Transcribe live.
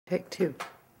Take 2.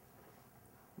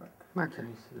 Marker. Can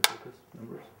you see the focus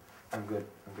numbers? I'm good.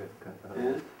 Cut that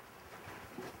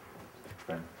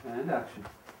out. And action.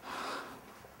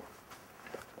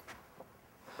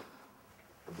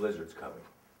 The blizzard's coming.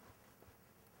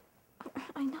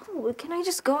 I know. Can I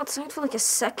just go outside for like a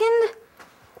second?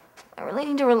 I really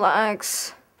need to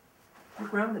relax. You're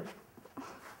grounded.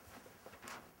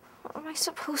 What am I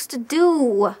supposed to do?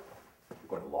 You're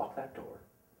going to lock that door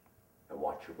and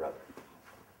watch your brother.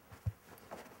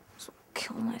 Just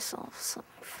kill myself. So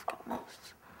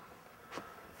almost.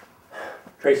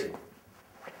 Tracey,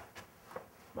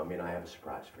 Mommy and I have a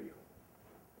surprise for you.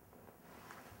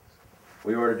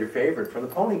 We ordered your favorite from the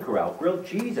Pony Corral, grilled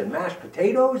cheese and mashed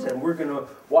potatoes, and we're gonna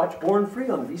watch Born Free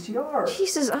on VCR.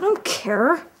 Jesus, I don't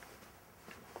care.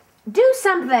 Do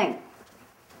something!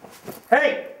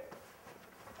 Hey!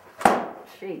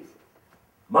 Jeez.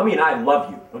 Mommy and I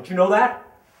love you. Don't you know that?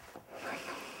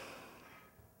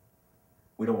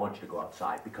 We don't want you to go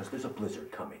outside because there's a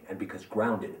blizzard coming, and because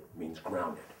grounded means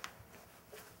grounded.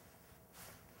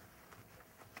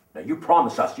 Now you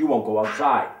promise us you won't go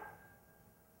outside.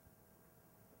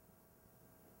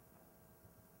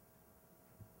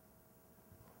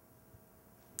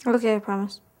 Okay, I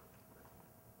promise.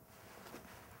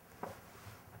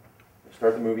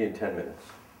 Start the movie in 10 minutes.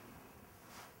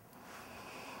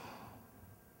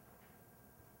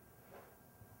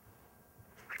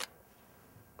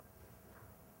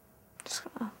 Just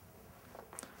gonna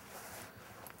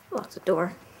lock the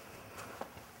door.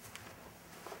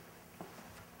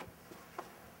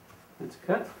 It's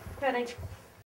cut. Cut.